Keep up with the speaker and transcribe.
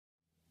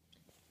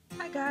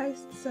Hi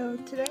guys, so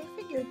today I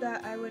figured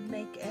that I would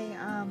make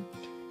a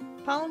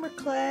polymer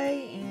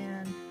clay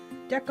and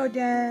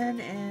Decoden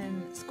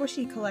and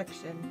squishy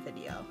collection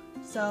video.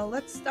 So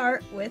let's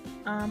start with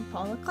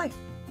polymer clay.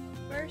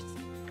 First,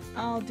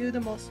 I'll do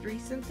the most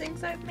recent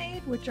things I've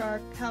made, which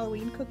are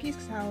Halloween cookies,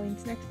 because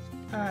Halloween's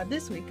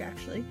this week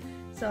actually.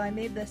 So I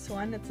made this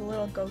one. It's a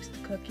little ghost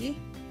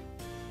cookie.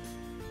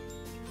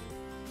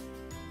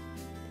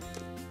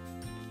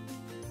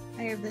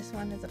 I have this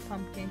one as a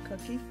pumpkin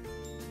cookie.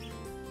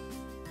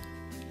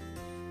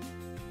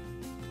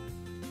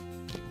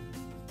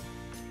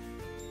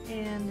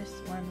 And this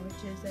one,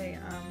 which is a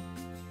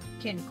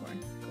candy corn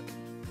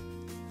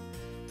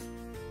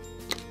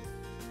cookie.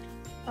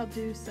 I'll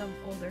do some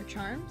older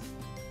charms.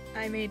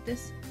 I made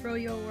this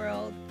Froyo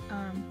World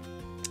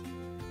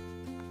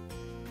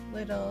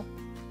little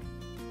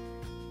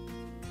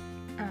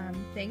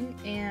thing,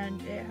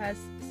 and it has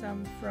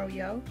some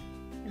Froyo,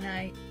 and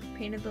I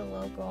painted the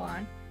logo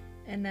on,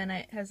 and then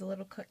it has a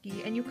little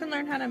cookie. And you can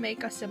learn how to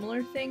make a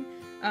similar thing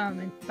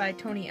by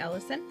Tony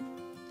Ellison.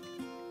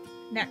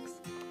 Next,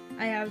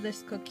 I have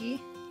this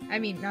cookie,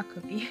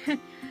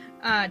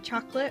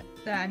 chocolate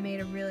that I made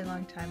a really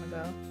long time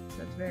ago,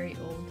 so it's very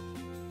old.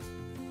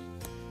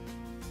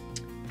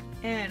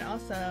 And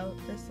also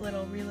this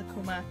little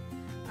Rilakuma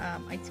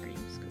ice cream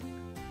scoop.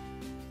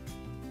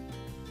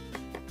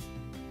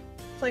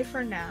 Play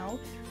for now,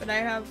 but I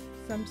have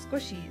some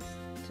squishies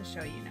to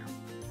show you now.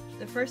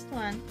 The first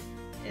one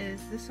is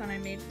this one I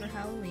made for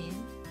Halloween,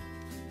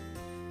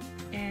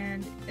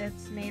 and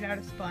it's made out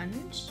of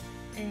sponge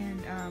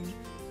and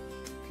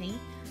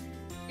paint,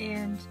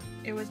 and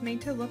it was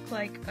made to look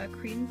like a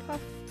cream puff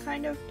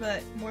kind of,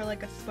 but more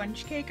like a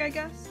sponge cake, I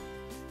guess.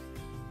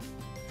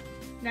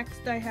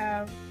 Next I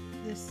have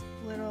this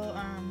little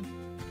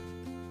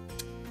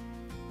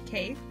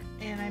cake,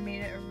 and I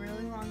made it a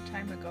really long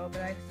time ago,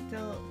 but I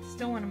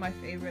still one of my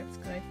favorites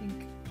because I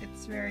think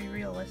it's very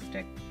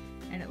realistic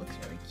and it looks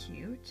really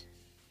cute.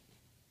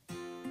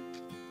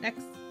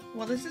 Next,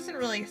 well, this isn't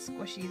really a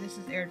squishy, this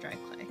is air dry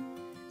clay.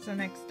 So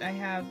next I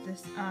have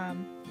this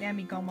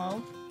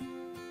Namigomo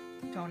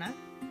donut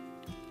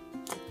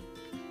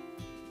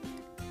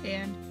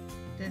and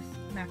this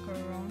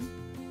macaron.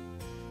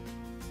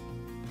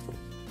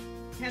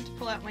 I had to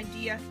pull out my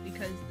DS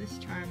because this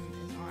charm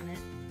is on it.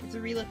 It's a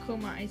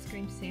Rilakuma ice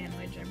cream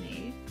sandwich I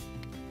made.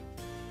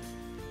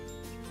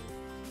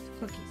 It's a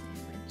cookie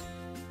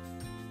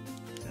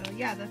sandwich. So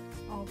yeah, that's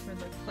all for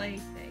the clay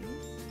things.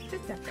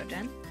 This is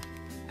Decoden.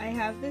 I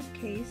have this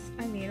case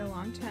I made a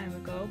long time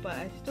ago, but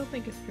I still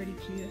think it's pretty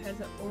cute. It has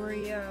an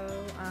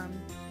Oreo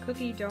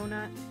cookie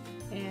donut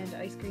and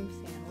ice cream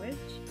sandwich.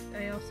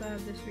 I also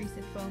have this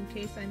recent foam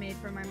case I made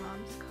for my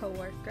mom's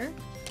coworker.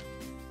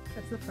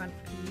 That's the front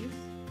piece.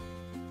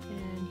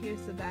 And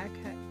here's the back.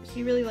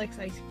 She really likes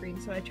ice cream,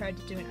 so I tried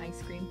to do an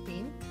ice cream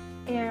theme.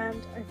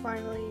 And I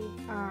finally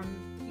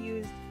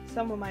used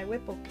some of my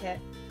Whipple kit,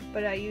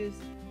 but I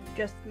used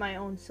just my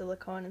own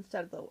silicone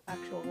instead of the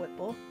actual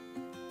Whipple.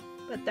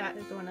 But that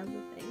is one of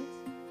the things.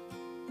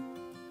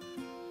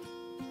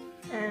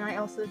 And I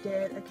also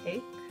did a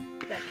cake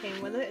that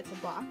came with it. It's a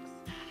box.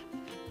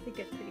 I think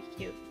it's pretty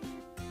cute.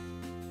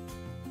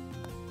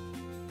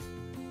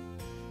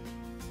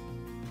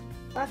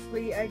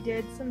 Lastly, I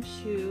did some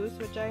shoes,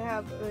 which I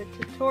have a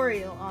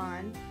tutorial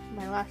on.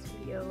 My last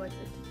video was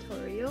a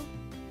tutorial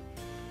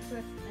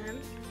with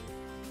them.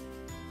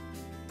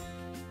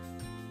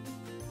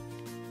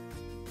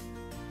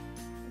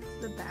 That's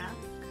the back.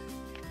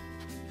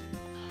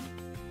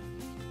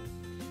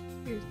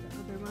 Here's the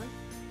other one.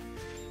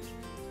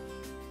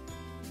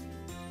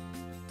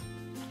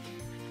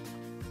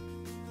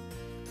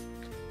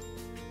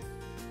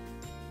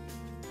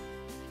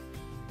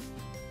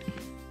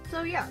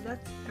 So yeah,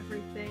 that's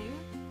everything.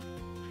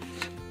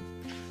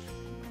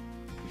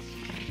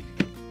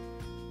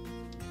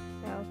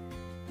 So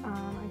I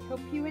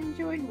hope you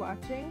enjoyed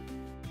watching.